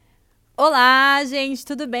Olá, gente,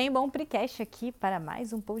 tudo bem? Bom podcast aqui para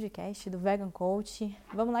mais um podcast do Vegan Coach.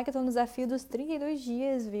 Vamos lá que eu tô no desafio dos 32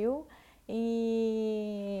 dias, viu?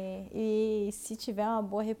 E se tiver uma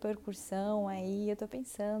boa repercussão aí, eu tô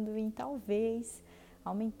pensando em talvez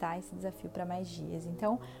aumentar esse desafio para mais dias.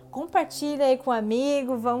 Então, compartilha aí com um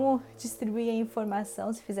amigo, vamos distribuir a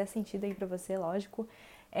informação, se fizer sentido aí para você, lógico.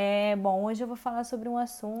 Bom, hoje eu vou falar sobre um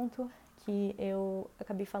assunto que eu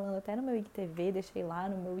acabei falando até no meu IGTV, deixei lá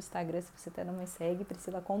no meu Instagram, se você até não me segue,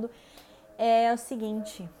 Priscila Condo, é o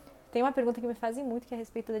seguinte, tem uma pergunta que me fazem muito que é a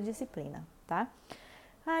respeito da disciplina, tá?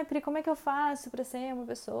 Ai, Pri, como é que eu faço para ser uma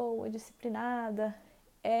pessoa disciplinada?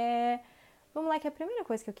 Vamos lá, que a primeira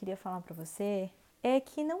coisa que eu queria falar para você é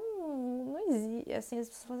que não existe, assim, as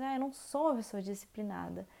pessoas falam, eu não sou uma pessoa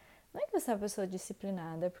disciplinada. Não é que você é uma pessoa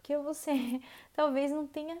disciplinada, é porque você talvez não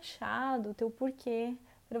tenha achado o teu porquê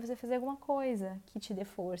para você fazer alguma coisa que te dê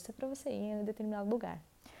força para você ir em um determinado lugar.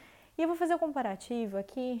 E eu vou fazer um comparativo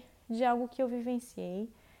aqui de algo que eu vivenciei.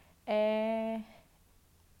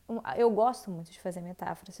 Eu gosto muito de fazer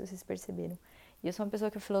metáforas, se vocês perceberam. E eu sou uma pessoa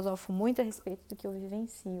que eu filosofo muito a respeito do que eu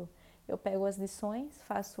vivencio. Eu pego as lições,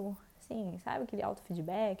 faço, assim, sabe, aquele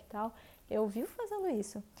auto-feedback e tal. Eu vivo fazendo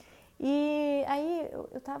isso. E aí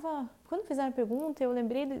eu tava, quando fizeram a pergunta, eu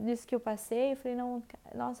lembrei disso que eu passei, eu falei, não,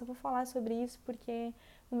 nossa, eu vou falar sobre isso porque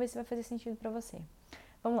vamos ver se vai fazer sentido pra você.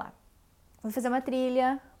 Vamos lá. Vou fazer uma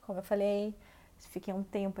trilha, como eu falei, fiquei um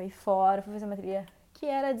tempo aí fora, fui fazer uma trilha que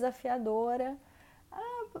era desafiadora,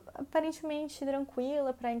 aparentemente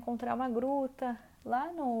tranquila para encontrar uma gruta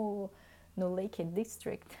lá no Lake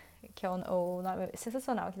District, que é o nome é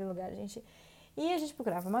sensacional aquele lugar, gente. E a gente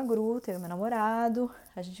procurava uma gruta, eu e meu namorado,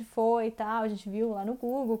 a gente foi e tal, a gente viu lá no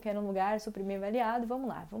Google que era um lugar super bem avaliado, vamos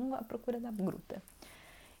lá, vamos à procura da gruta.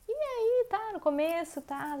 E aí, tá, no começo,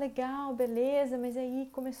 tá, legal, beleza, mas aí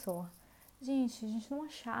começou. Gente, a gente não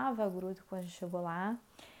achava a gruta quando a gente chegou lá.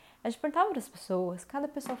 A gente perguntava para as pessoas, cada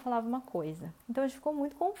pessoa falava uma coisa. Então a gente ficou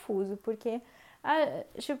muito confuso, porque,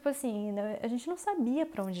 tipo assim, a gente não sabia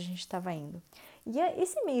para onde a gente estava indo. E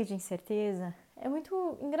esse meio de incerteza é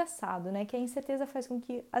muito engraçado, né? Que a incerteza faz com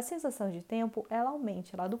que a sensação de tempo, ela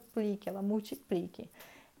aumente, ela duplique, ela multiplique.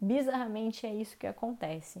 Bizarramente é isso que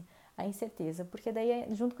acontece, a incerteza, porque daí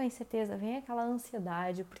junto com a incerteza vem aquela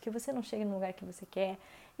ansiedade, porque você não chega no lugar que você quer,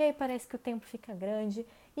 e aí parece que o tempo fica grande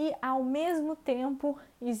e ao mesmo tempo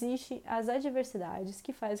existe as adversidades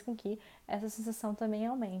que fazem com que essa sensação também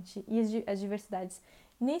aumente. E as adversidades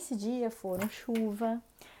nesse dia foram chuva,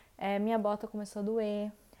 minha bota começou a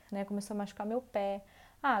doer, né, começou a machucar meu pé,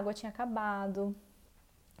 a água tinha acabado,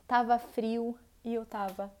 tava frio e eu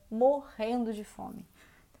tava morrendo de fome.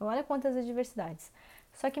 Então olha quantas adversidades.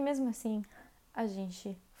 Só que mesmo assim, a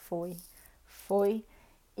gente foi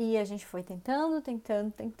e a gente foi tentando,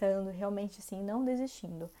 realmente assim, não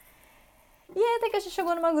desistindo. E aí até que a gente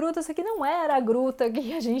chegou numa gruta, só que não era a gruta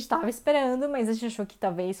que a gente estava esperando, mas a gente achou que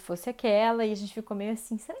talvez fosse aquela e a gente ficou meio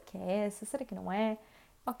assim, será que é essa? Será que não é?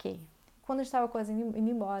 Ok. Quando a gente estava quase indo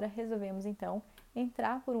embora, resolvemos então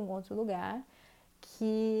entrar por um outro lugar,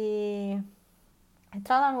 que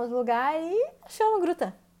entrar lá no outro lugar e achar uma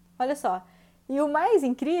gruta. Olha só. E o mais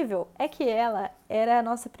incrível é que ela era a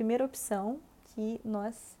nossa primeira opção, que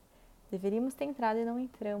nós deveríamos ter entrado e não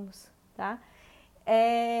entramos, tá?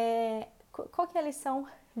 Qual que é a lição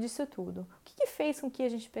disso tudo? O que fez com que a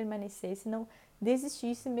gente permanecesse, não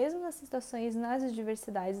desistisse, mesmo nas situações, nas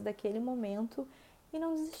adversidades daquele momento, e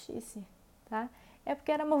não desistisse, tá? É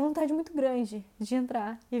porque era uma vontade muito grande de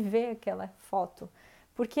entrar e ver aquela foto.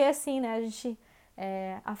 Porque assim, né, a gente...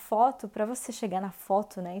 a foto, para você chegar na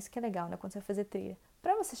foto, né, isso que é legal, né, quando você vai fazer trilha.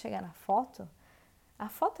 Para você chegar na foto, a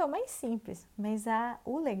foto é o mais simples, mas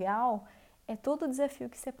o legal é todo o desafio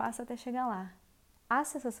que você passa até chegar lá. A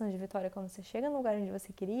sensação de vitória quando você chega no lugar onde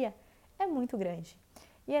você queria é muito grande.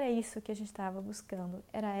 E era isso que a gente estava buscando,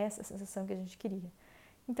 era essa sensação que a gente queria.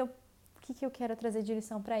 Então, o que eu quero trazer de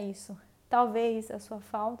lição para isso? Talvez a sua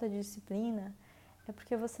falta de disciplina é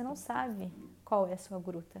porque você não sabe qual é a sua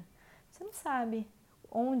gruta. Você não sabe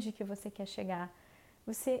onde que você quer chegar.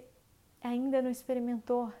 Você ainda não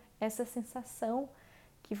experimentou essa sensação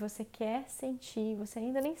que você quer sentir. Você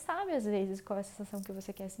ainda nem sabe, às vezes, qual é a sensação que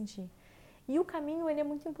você quer sentir. E o caminho, ele é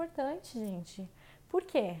muito importante, gente. Por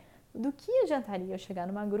quê? Do que adiantaria eu chegar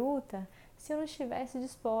numa gruta se eu não estivesse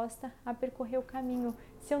disposta a percorrer o caminho,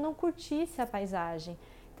 se eu não curtisse a paisagem?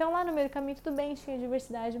 Então, lá no meio do caminho, tudo bem, tinha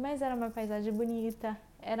diversidade, mas era uma paisagem bonita,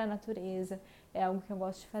 era a natureza, é algo que eu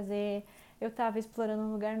gosto de fazer. Eu estava explorando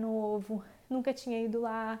um lugar novo, nunca tinha ido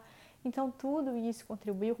lá. Então, tudo isso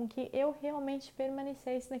contribuiu com que eu realmente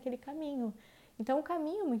permanecesse naquele caminho. Então, o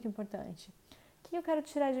caminho é muito importante. O que eu quero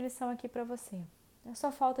tirar de lição aqui para você? a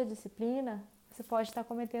sua falta de disciplina, você pode estar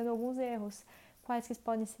cometendo alguns erros. Quais que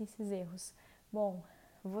podem ser esses erros? Bom,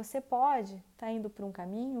 você pode estar indo por um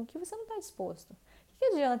caminho que você não está disposto. O que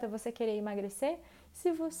adianta você querer emagrecer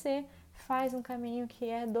se você faz um caminho que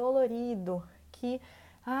é dolorido, que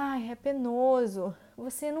é penoso,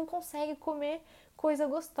 você não consegue comer coisa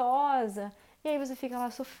gostosa, e aí você fica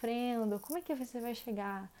lá sofrendo, como é que você vai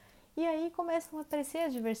chegar? E aí começam a aparecer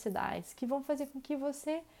adversidades que vão fazer com que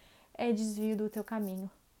você desvie do teu caminho.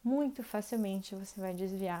 Muito facilmente você vai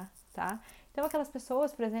desviar, tá? Então aquelas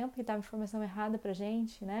pessoas, por exemplo, que davam informação errada pra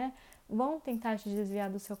gente, né, vão tentar te desviar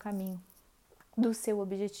do seu caminho, do seu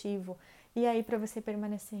objetivo. E aí, para você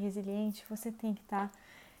permanecer resiliente, você tem que estar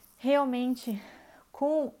realmente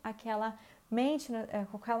com aquela mente,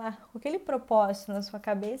 com aquele propósito na sua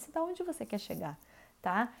cabeça de onde você quer chegar,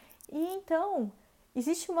 tá? E então,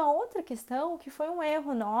 existe uma outra questão que foi um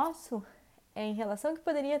erro nosso em relação que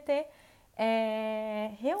poderia ter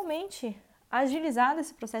realmente agilizado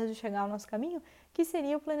esse processo de chegar ao nosso caminho, que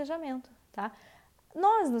seria o planejamento, tá?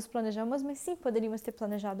 Nós nos planejamos, mas sim, poderíamos ter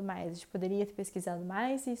planejado mais, a gente poderia ter pesquisado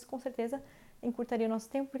mais e isso com certeza encurtaria o nosso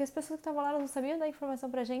tempo, porque as pessoas que estavam lá não sabiam dar informação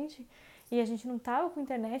pra gente e a gente não tava com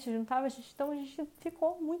internet, a gente não tava, então a gente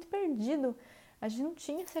ficou muito perdido, a gente não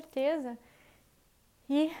tinha certeza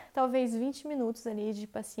e talvez 20 minutos ali de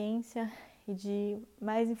paciência e de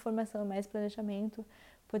mais informação, mais planejamento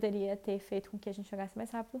poderia ter feito com que a gente chegasse mais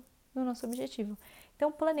rápido no nosso objetivo.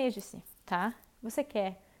 Então planeje-se, tá? Você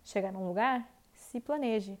quer chegar num lugar? Se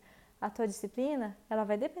planeje. A tua disciplina, ela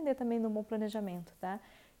vai depender também do bom planejamento, tá?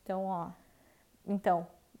 Então,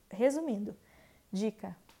 resumindo,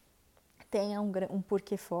 dica, tenha um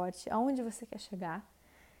porquê forte, aonde você quer chegar,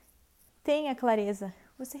 tenha clareza,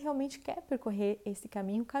 você realmente quer percorrer esse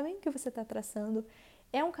caminho, o caminho que você está traçando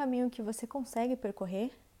é um caminho que você consegue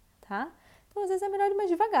percorrer, tá? Então, às vezes é melhor ir mais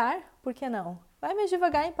devagar, por que não? Vai mais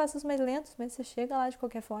devagar em passos mais lentos, mas você chega lá de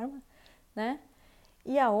qualquer forma, né?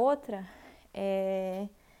 E a outra é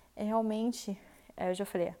realmente, eu já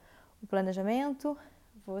falei, o planejamento,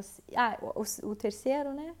 o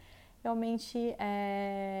terceiro, né? Realmente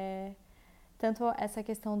tanto essa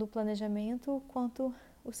questão do planejamento quanto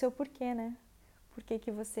o seu porquê, né? Por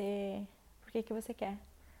que você quer,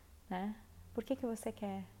 né? Por que você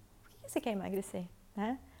quer? Por que você quer emagrecer,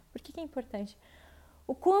 né? Por que é importante?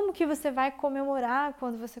 O como que você vai comemorar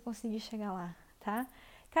quando você conseguir chegar lá, tá?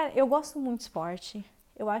 Cara, eu gosto muito de esporte.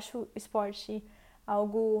 Eu acho esporte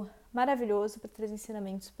algo maravilhoso para trazer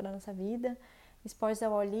ensinamentos para a nossa vida. Esportes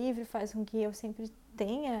ao ar livre faz com que eu sempre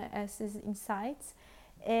tenha esses insights.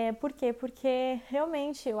 Por quê? Porque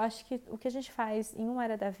realmente eu acho que o que a gente faz em uma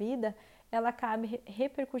área da vida, ela acaba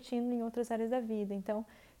repercutindo em outras áreas da vida. Então,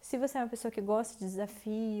 se você é uma pessoa que gosta de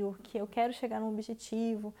desafio, que eu quero chegar num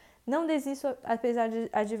objetivo, não desisto apesar de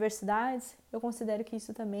adversidades, eu considero que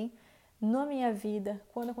isso também, na minha vida,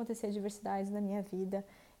 quando acontecer adversidades na minha vida,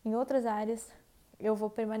 em outras áreas, eu vou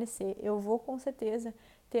permanecer, eu vou com certeza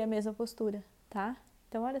ter a mesma postura, tá?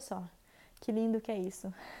 Então, olha só, que lindo que é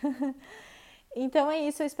isso. Então é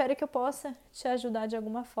isso, eu espero que eu possa te ajudar de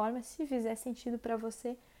alguma forma. Se fizer sentido para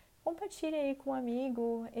você, compartilhe aí com um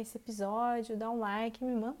amigo esse episódio, dá um like,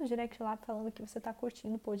 me manda um direct lá falando que você está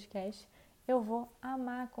curtindo o podcast. Eu vou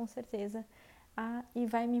amar com certeza e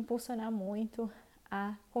vai me impulsionar muito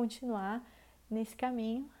a continuar nesse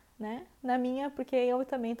caminho, né? Porque eu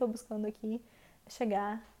também estou buscando aqui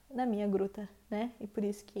chegar na minha gruta, né? E por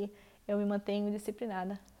isso que eu me mantenho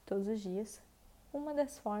disciplinada todos os dias. Uma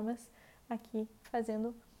das formas aqui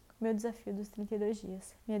fazendo meu desafio dos 32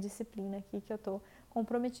 dias, minha disciplina aqui que eu tô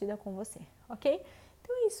comprometida com você, ok?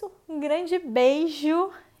 Então é isso, um grande beijo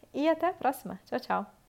e até a próxima. Tchau, tchau!